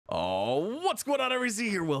What's going on, everybody?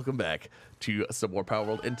 Here, welcome back to some more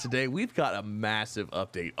Palworld, and today we've got a massive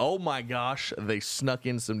update. Oh my gosh, they snuck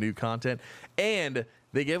in some new content, and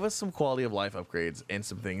they gave us some quality of life upgrades and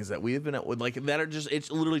some things that we have been at with, like, that are just,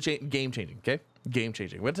 it's literally game changing. Okay, game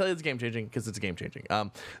changing. I'm gonna tell you it's game changing because it's game changing.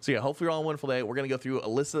 So yeah, hopefully you're all on a wonderful day. We're gonna go through a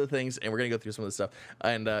list of the things, and we're gonna go through some of the stuff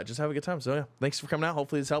and just have a good time. So yeah, thanks for coming out.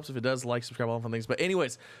 Hopefully this helps. If it does, like, subscribe, all fun things. But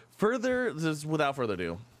anyways, without further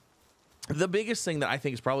ado, the biggest thing that I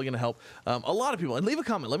think is probably going to help a lot of people, and leave a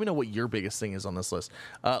comment, let me know what your biggest thing is on this list.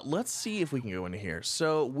 Let's see if we can go into here.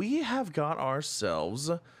 So we have got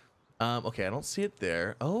ourselves, okay, I don't see it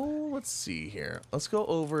there. Oh, let's see here. Let's go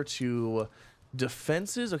over to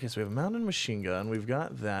defenses. Okay, so we have a mounted machine gun. We've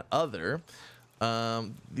got that other.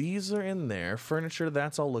 These are in there. Furniture,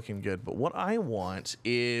 that's all looking good. But what I want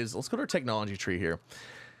is, let's go to our technology tree here.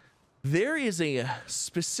 There is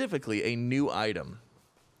specifically a new item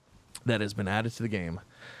that has been added to the game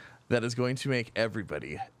that is going to make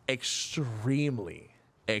everybody extremely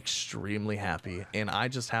happy, and I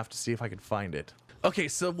just have to see if I can find it. Okay,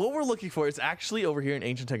 so what we're looking for is actually over here in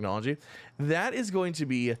ancient technology. That is going to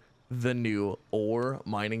be the new ore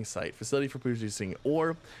mining site, facility for producing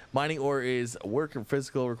ore. Mining ore is work and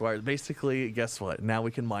physical required. Basically, guess what? Now we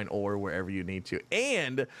can mine ore wherever you need to.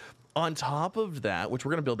 And on top of that, which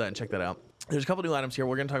we're gonna build that and check that out, there's a couple new items here.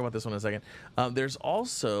 We're going to talk about this one in a second. There's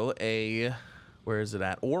also a, where is it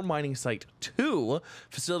at? Ore mining site 2,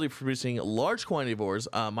 facility for producing large quantity of ores.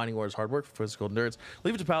 Mining ore is hard work for physical endurance.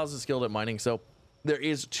 Leave it to pals that's skilled at mining. So there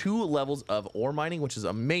is 2 levels of ore mining, which is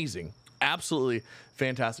amazing. Absolutely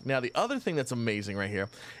fantastic. Now, the other thing that's amazing right here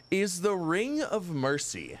is the Ring of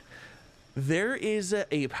Mercy. There is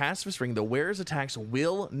a pacifist ring. The wearer's attacks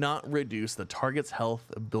will not reduce the target's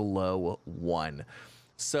health below 1.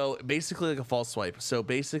 So basically like a false swipe. So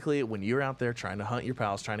basically when you're out there trying to hunt your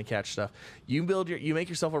pals, trying to catch stuff, you make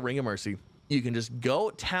yourself a Ring of Mercy. You can just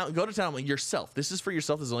go to town yourself. This is for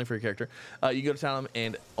yourself. This is only for your character. You go to town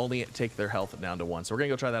and only take their health down to 1. So we're gonna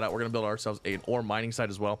go try that out. We're gonna build ourselves an ore mining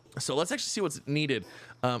site as well. So let's actually see what's needed.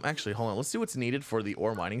 Actually, hold on. Let's see what's needed for the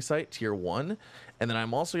ore mining site tier 1, and then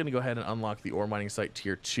I'm also gonna go ahead and unlock the ore mining site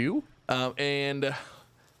tier 2. And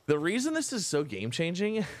the reason this is so game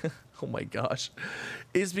changing, oh my gosh,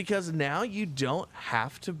 is because now you don't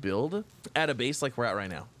have to build at a base like we're at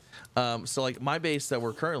right now. So like my base that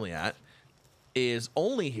we're currently at is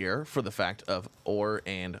only here for the fact of ore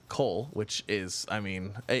and coal, which is, I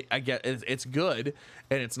mean, I get it's good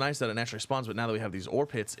and it's nice that it naturally spawns, but now that we have these ore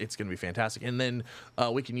pits, it's going to be fantastic. And then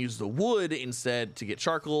we can use the wood instead to get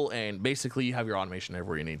charcoal, and basically you have your automation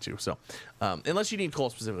everywhere you need to. So unless you need coal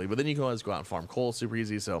specifically, but then you can always go out and farm coal super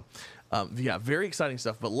easy. So yeah, very exciting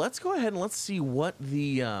stuff. But let's go ahead and let's see what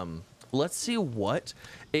the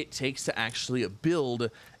it takes to actually build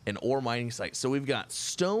an ore mining site. So we've got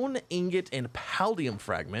stone, ingot, and palladium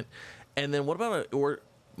fragment. And then what about an ore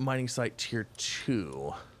mining site tier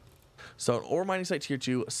 2? So an ore mining site tier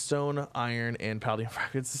 2, stone, iron, and palladium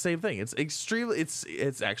fragment. It's the same thing. It's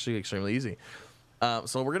actually extremely easy.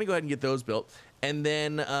 So we're gonna go ahead and get those built. And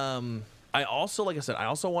then I also, like I said, I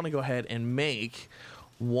also want to go ahead and make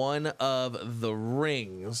one of the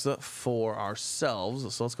rings for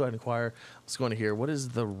ourselves. So let's go ahead and acquire. Let's go into here. What does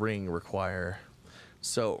the ring require?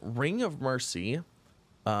 So Ring of Mercy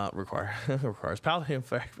requires palladium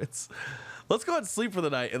fragments. Let's go ahead and sleep for the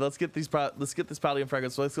night, and let's get this palladium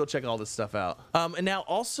fragments. So let's go check all this stuff out. And now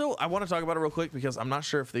also I want to talk about it real quick because I'm not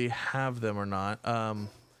sure if they have them or not.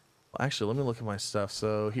 Actually, let me look at my stuff.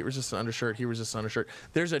 So heat resistant undershirt, heat resistant undershirt.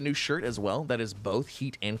 There's a new shirt as well that is both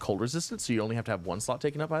heat and cold resistant, so you only have to have 1 slot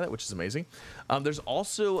taken up by that, which is amazing. There's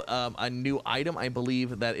also a new item, I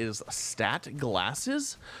believe, that is stat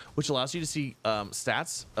glasses, which allows you to see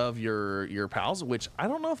stats of your pals, which I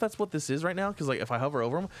don't know if that's what this is right now, because like if I hover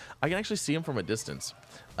over them, I can actually see them from a distance.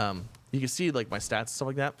 You can see like my stats and stuff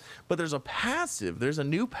like that. But there's a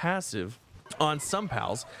new passive on some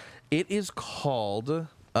pals. It is called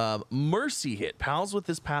Mercy Hit. Pals with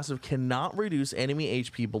this passive cannot reduce enemy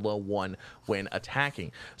HP below 1 when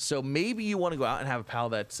attacking. So maybe you want to go out and have a pal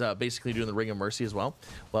that's basically doing the Ring of Mercy as well.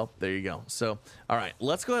 Well, there you go. So, all right,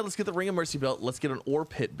 let's go ahead. Let's get the Ring of Mercy built. Let's get an ore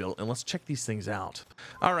pit built, and let's check these things out.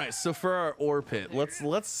 All right, so for our ore pit,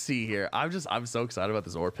 let's see here. I'm so excited about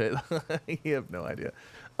this ore pit. You have no idea.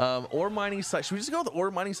 Ore mining site. Should we just go with the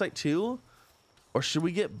ore mining site 2? Or should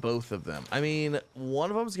we get both of them? I mean,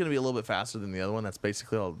 one of them is going to be a little bit faster than the other one. That's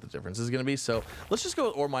basically all the difference is going to be. So let's just go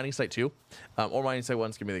with ore mining site 2. Ore mining site 1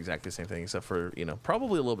 is going to be exactly the same thing, except for, you know,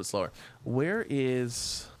 probably a little bit slower. Where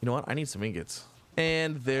is, you know what? I need some ingots.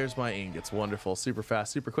 And there's my ingots. Wonderful. Super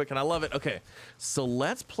fast, super quick, and I love it. Okay, so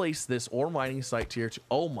let's place this ore mining site tier 2.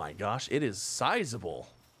 Oh my gosh, it is sizable.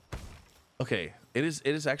 Okay, it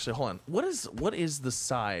is actually, hold on. What is the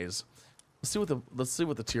size? Let's see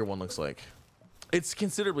what the tier 1 looks like. It's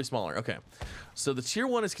considerably smaller. Okay. So the tier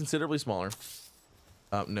 1 is considerably smaller.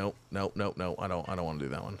 No. I don't want to do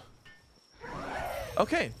that one.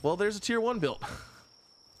 Okay, well there's a tier 1 built.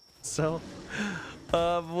 So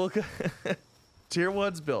we'll tier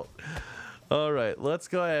 1's built. All right, let's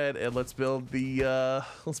go ahead and let's build the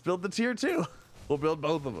tier 2. We'll build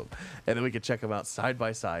both of them, and then we can check them out side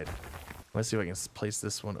by side. Let's see if I can place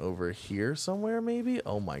this one over here somewhere, maybe.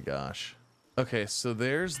 Oh my gosh. Okay, so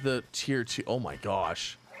there's the tier 2. Oh my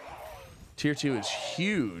gosh. Tier 2 is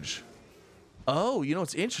huge. Oh, you know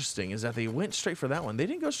what's interesting is that they went straight for that one. They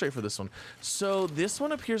didn't go straight for this one. So this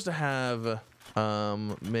one appears to have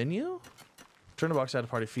menu. Turn the box, add a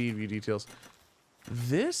party feed, view details.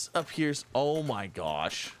 This appears, oh my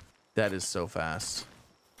gosh. That is so fast.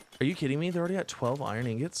 Are you kidding me? They're already at 12 iron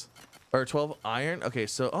ingots. Or 12 iron. Okay,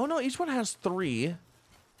 so, oh no, each one has 3.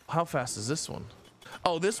 How fast is this one?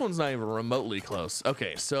 Oh, this one's not even remotely close.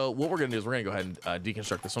 Okay, so what we're gonna do is we're gonna go ahead and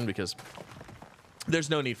deconstruct this one because there's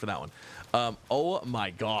no need for that one. Oh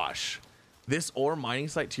my gosh. This ore mining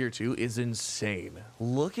site tier 2 is insane.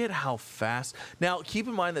 Look at how fast. Now, keep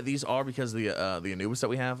in mind that these are because the Anubis that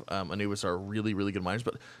we have. Anubis are really, really good miners,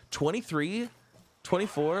 but 23,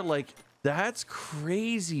 24, like, that's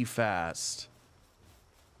crazy fast.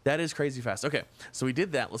 That is crazy fast. Okay, so we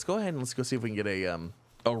did that. Let's go ahead and let's go see if we can get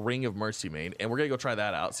a Ring of Mercy made, and we're gonna go try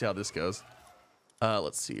that out, see how this goes.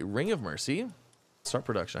 Let's see, Ring of Mercy, start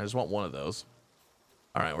production. I just want one of those.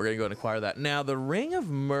 All right, we're gonna go and acquire that. Now, the Ring of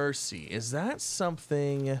Mercy, is that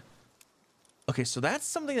something? Okay, so that's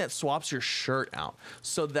something that swaps your shirt out.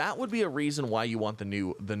 So that would be a reason why you want the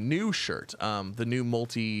new shirt, the new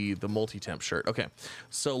multi-temp shirt. Okay,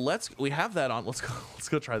 so we have that on. Let's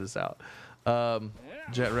go try this out.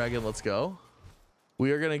 Jet Dragon, let's go.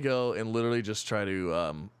 We are gonna go and literally just try to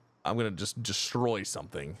I'm gonna just destroy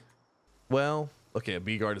something. Well, okay, a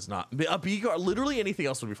B guard is not a B guard. Literally anything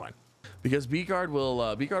else would be fine because B guard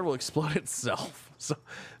will explode itself. So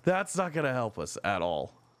that's not gonna help us at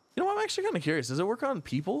all. You know, I'm actually kind of curious. Does it work on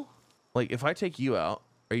people? Like, if I take you out,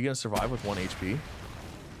 are you gonna survive with 1 HP?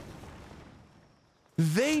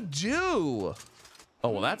 They do. Oh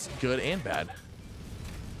well, that's good and bad.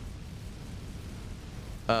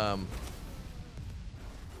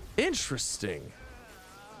 Interesting.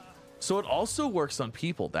 So it also works on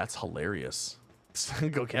people. That's hilarious.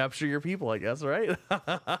 Go capture your people, I guess, right?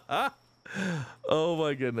 Oh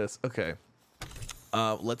my goodness. Okay.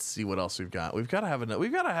 Let's see what else we've got. We've got to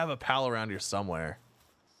have a pal around here somewhere.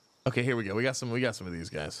 Okay, here we go. We got some of these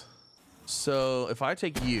guys. So if I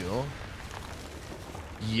take you,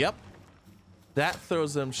 yep, that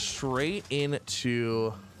throws them straight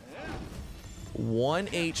into 1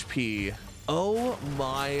 HP. Oh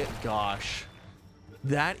my gosh.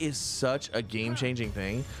 That is such a game-changing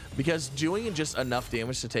thing because doing just enough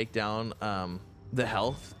damage to take down the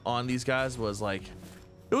health on these guys was like,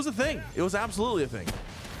 it was a thing. It was absolutely a thing.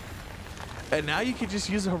 And now you can just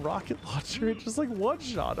use a rocket launcher and just like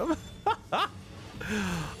one-shot them.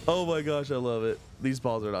 Oh my gosh, I love it. These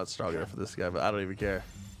balls are not strong enough for this guy, but I don't even care.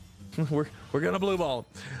 we're gonna blue ball.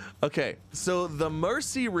 Okay, so the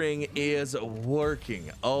Mercy Ring is working.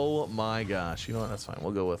 Oh my gosh. You know what? That's fine.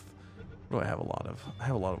 We'll go with, what do I have a lot of? I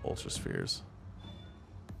have a lot of Ultra Spheres.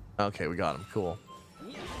 Okay, we got him. Cool.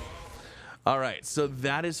 All right, so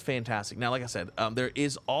that is fantastic. Now, like I said, there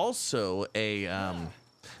is also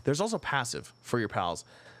there's also passive for your pals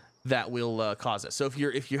that will cause it. So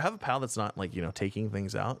if you have a pal that's not like, you know, taking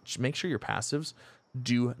things out, just make sure your passives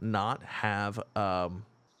do not have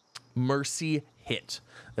Mercy hit.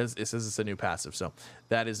 It says it's a new passive, so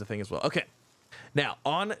that is the thing as well. Okay, now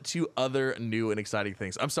on to other new and exciting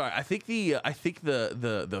things. I'm sorry, I think the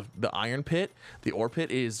iron pit, the ore pit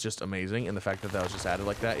is just amazing, and the fact that that was just added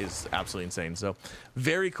like that is absolutely insane. So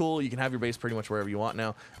very cool. You can have your base pretty much wherever you want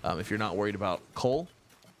now, if you're not worried about coal.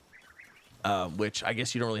 Which I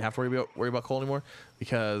guess you don't really have to worry about coal anymore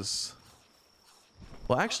because,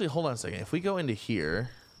 well, actually, hold on a second. If we go into here,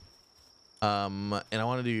 and I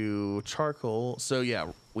want to do charcoal. So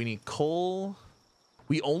yeah, we need coal.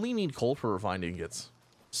 We only need coal for refined ingots.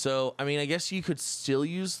 So, I mean, I guess you could still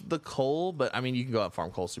use the coal, but I mean, you can go out and farm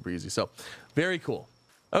coal super easy. So very cool.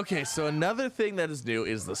 Okay, so another thing that is new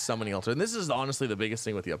is the summoning altar. And this is honestly the biggest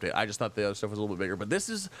thing with the update. I just thought the other stuff was a little bit bigger, but this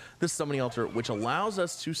is the summoning altar, which allows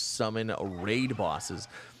us to summon raid bosses.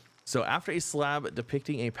 So after a slab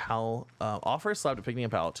depicting a pal, offer a slab depicting a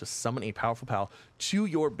pal to summon a powerful pal to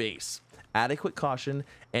your base. Adequate caution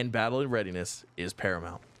and battling readiness is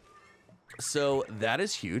paramount. So that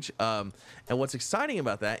is huge. And what's exciting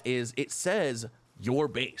about that is it says your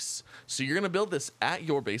base. So you're going to build this at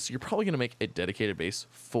your base. So you're probably going to make a dedicated base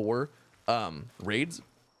for raids,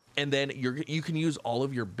 and then you can use all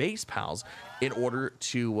of your base pals in order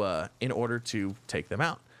to take them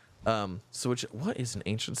out. So what is an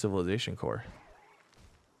ancient civilization core?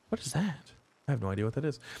 What is that? I have no idea what that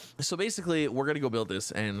is. So basically, we're gonna go build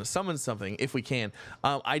this and summon something if we can.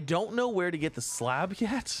 I don't know where to get the slab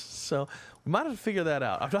yet, so we might have to figure that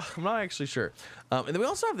out. I'm not actually sure. And then we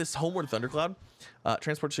also have this Homeward Thundercloud.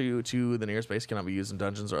 Transport to the nearest base cannot be used in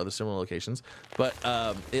dungeons or other similar locations, but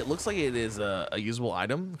it looks like it is a usable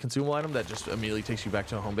item, consumable item that just immediately takes you back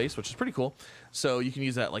to a home base, which is pretty cool. So you can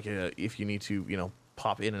use that like if you need to,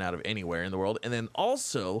 pop in and out of anywhere in the world. And then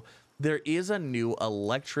also there is a new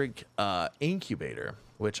electric incubator,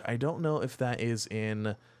 which I don't know if that is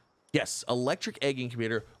in. Yes, electric egg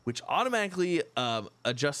incubator, which automatically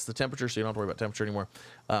adjusts the temperature, so you don't have to worry about temperature anymore.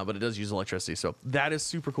 But it does use electricity, so that is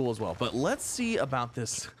super cool as well. But let's see about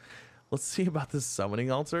this. Let's see about this summoning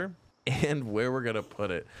altar and where we're gonna put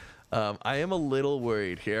it. I am a little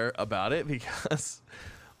worried here about it because,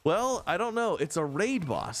 well, I don't know. It's a raid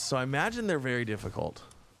boss, so I imagine they're very difficult.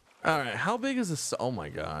 All right, how big is this? Oh my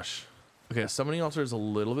gosh. Okay, summoning altar is a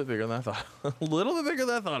little bit bigger than I thought. A little bit bigger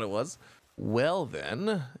than I thought it was. Well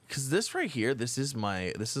then, because this right here, this is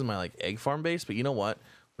my like egg farm base. But you know what?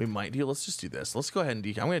 We might do. Let's just do this. Let's go ahead and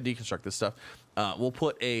I'm going to deconstruct this stuff. We'll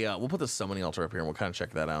put the summoning altar up here, and we'll kind of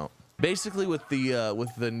check that out. Basically, with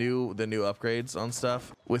the new upgrades on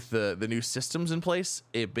stuff, with the new systems in place,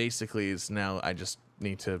 it basically is now I just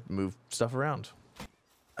need to move stuff around.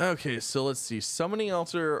 Okay, so let's see. Summoning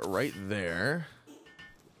altar right there.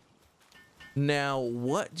 Now,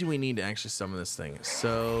 what do we need to actually summon this thing?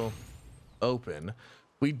 So, open.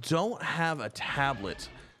 We don't have a tablet,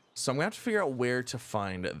 so I'm gonna have to figure out where to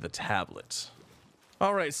find the tablet.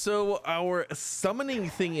 All right, so our summoning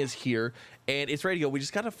thing is here, and it's ready to go. We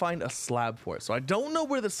just gotta find a slab for it. So I don't know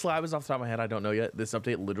where the slab is off the top of my head. I don't know yet. This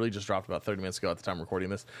update literally just dropped about 30 minutes ago at the time of recording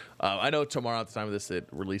this. I know tomorrow at the time of this, it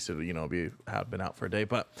released it, have been out for a day,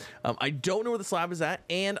 but I don't know where the slab is at,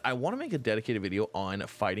 and I wanna make a dedicated video on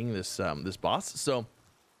fighting this boss. So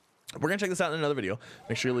we're gonna check this out in another video.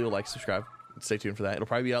 Make sure you leave a like, subscribe. Stay tuned for that. It'll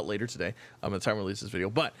probably be out later today at the time I release this video.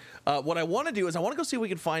 But what I want to do is I want to go see if we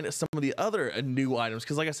can find some of the other new items,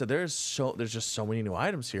 because like I said, there's just so many new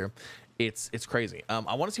items here. It's crazy.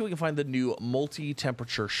 I want to see if we can find the new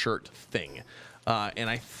multi-temperature shirt thing. And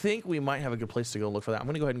I think we might have a good place to go look for that. I'm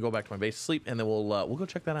going to go ahead and go back to my base, sleep, and then we'll go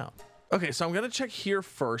check that out. Okay, so I'm going to check here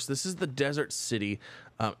first. This is the desert city.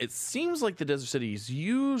 It seems like the desert city is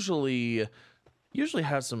usually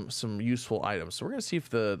has some useful items, so we're gonna see if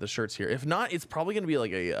the shirt's here. If not, it's probably gonna be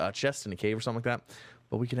like a chest in a cave or something like that,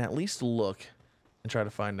 but we can at least look and try to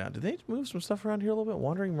find out. Did they move some stuff around here a little bit?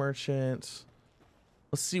 Wandering merchant.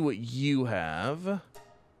 Let's see what you have.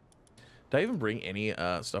 Did I even bring any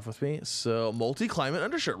stuff with me? So multi-climate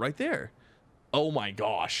undershirt right there. Oh my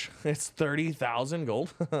gosh, it's 30,000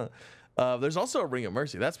 gold. There's also a ring of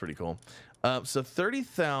mercy. That's pretty cool. So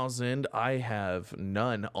 30,000, I have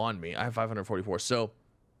none on me. I have 544. So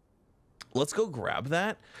let's go grab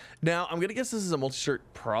that. Now I'm gonna guess this is a multi-shirt,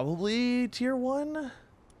 probably tier 1,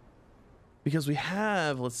 because we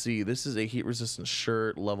have, let's see, this is a heat resistant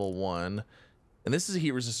shirt level 1, and this is a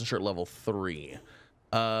heat resistant shirt level 3.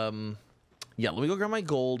 Yeah, let me go grab my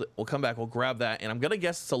gold. We'll come back, we'll grab that, and I'm gonna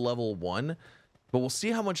guess it's a level 1, but we'll see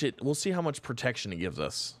how much protection it gives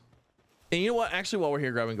us. And you know what? Actually, while we're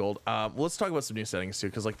here grabbing gold, let's talk about some new settings too,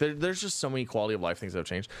 because like there's just so many quality of life things that have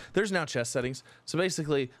changed. There's now chest settings, so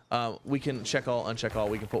basically we can check all, uncheck all.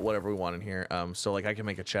 We can put whatever we want in here. So like I can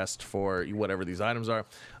make a chest for whatever these items are,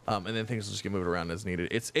 and then things will just get moved around as needed.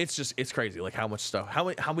 It's crazy, like how much stuff,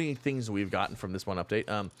 how many things we've gotten from this one update.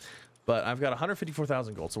 But I've got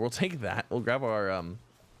 154,000 gold, so we'll take that. We'll grab our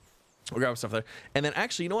stuff there, and then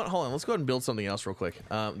actually, you know what? Hold on, let's go ahead and build something else real quick.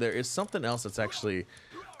 There is something else that's actually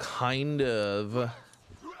kind of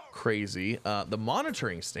crazy. The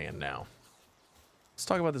monitoring stand now. Let's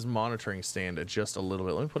talk about this monitoring stand just a little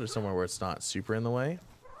bit. Let me put it somewhere where it's not super in the way.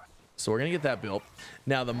 So we're gonna get that built.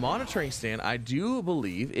 Now the monitoring stand, I do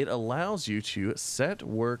believe it allows you to set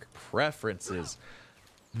work preferences.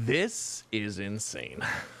 This is insane.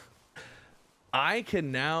 I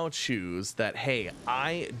can now choose that, hey,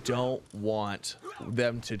 I don't want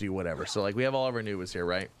them to do whatever. So like we have all of our newbies here,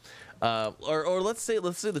 right? Or let's say the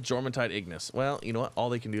Jormuntide Ignis. Well, you know what? All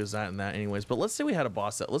they can do is that and that anyways. But let's say we had a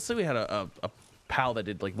boss set. Let's say we had a PAL that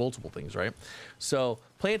did like multiple things, right? So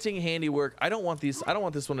planting, handiwork. I don't want this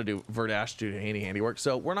one to do Verdash to do handiwork.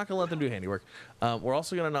 So we're not gonna let them do handiwork. We're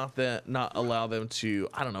also gonna not allow them to,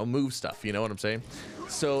 I don't know, move stuff. You know what I'm saying?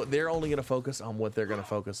 So they're only gonna focus on what they're gonna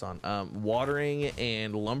focus on. Watering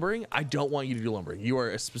and lumbering. I don't want you to do lumbering. You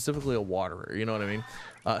are specifically a waterer. You know what I mean?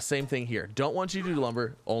 Same thing here. Don't want you to do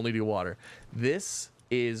lumber. Only do water. This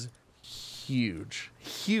is huge.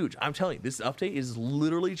 I'm telling you, this update is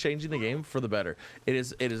literally changing the game for the better. It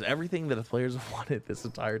is everything that the players have wanted this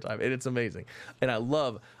entire time, and it's amazing. And I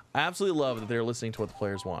absolutely love that they're listening to what the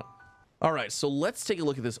players want. All right, so let's take a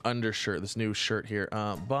look at this undershirt, this new shirt here.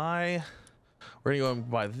 We're gonna go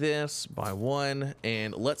and buy this, buy one,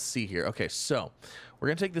 and let's see here. Okay, so we're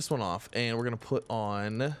gonna take this one off, and we're gonna put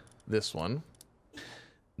on this one.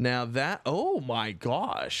 Now that, oh my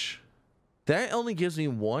gosh, that only gives me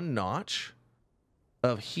 1 notch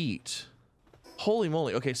of heat. Holy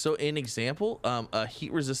moly. Okay, so in example, a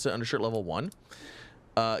heat resistant undershirt level 1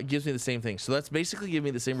 gives me the same thing. So that's basically giving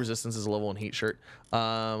me the same resistance as a level 1 heat shirt.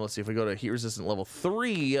 Let's see, if we go to heat resistant level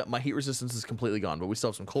 3, my heat resistance is completely gone, but we still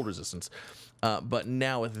have some cold resistance. But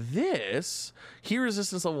now with this, heat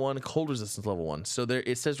resistance level 1, cold resistance level 1. So there,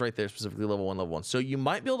 it says right there specifically level 1, level 1. So you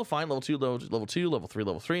might be able to find level 2, level 2, level 3,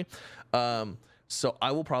 level 3. So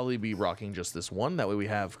I will probably be rocking just this one. That way we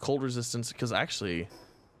have cold resistance, because actually,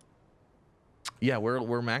 yeah, we're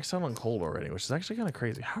maxed out on cold already, which is actually kind of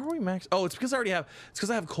crazy. How are we maxed? Oh, it's because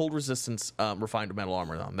I have cold resistance refined metal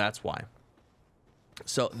armor on. That's why.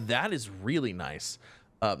 So that is really nice.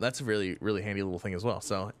 That's a really handy little thing as well.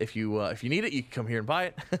 So if you need it, you can come here and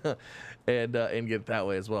buy it and get it that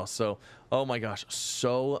way as well. So oh my gosh,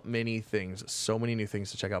 so many things, so many new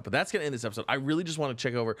things to check out. But that's gonna end this episode. I really just want to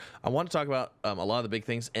check over. I want to talk about a lot of the big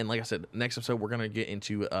things, and like I said, next episode we're gonna get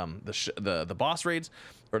into the boss raids,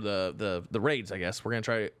 or the raids. I guess we're gonna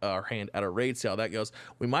try our hand at a raid, see how that goes.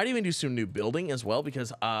 We might even do some new building as well,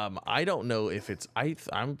 because I don't know if it's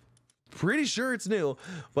I'm pretty sure it's new,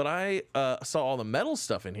 but I saw all the metal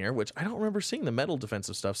stuff in here, which I don't remember seeing the metal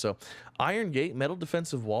defensive stuff. So iron gate, metal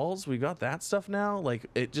defensive walls, we got that stuff now. Like,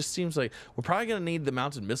 it just seems like we're probably gonna need the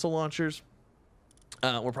mounted missile launchers.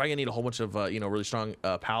 We're probably gonna need a whole bunch of really strong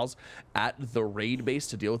pals at the raid base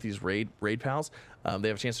to deal with these raid pals. They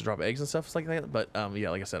have a chance to drop eggs and stuff like that. But yeah,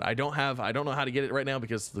 like I said, I don't know how to get it right now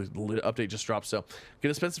because the update just dropped. So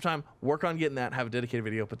gonna spend some time, work on getting that, have a dedicated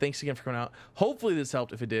video. But thanks again for coming out. Hopefully this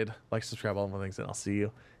helped. If it did, like, subscribe, all of my things, and I'll see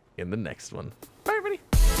you in the next one. Bye.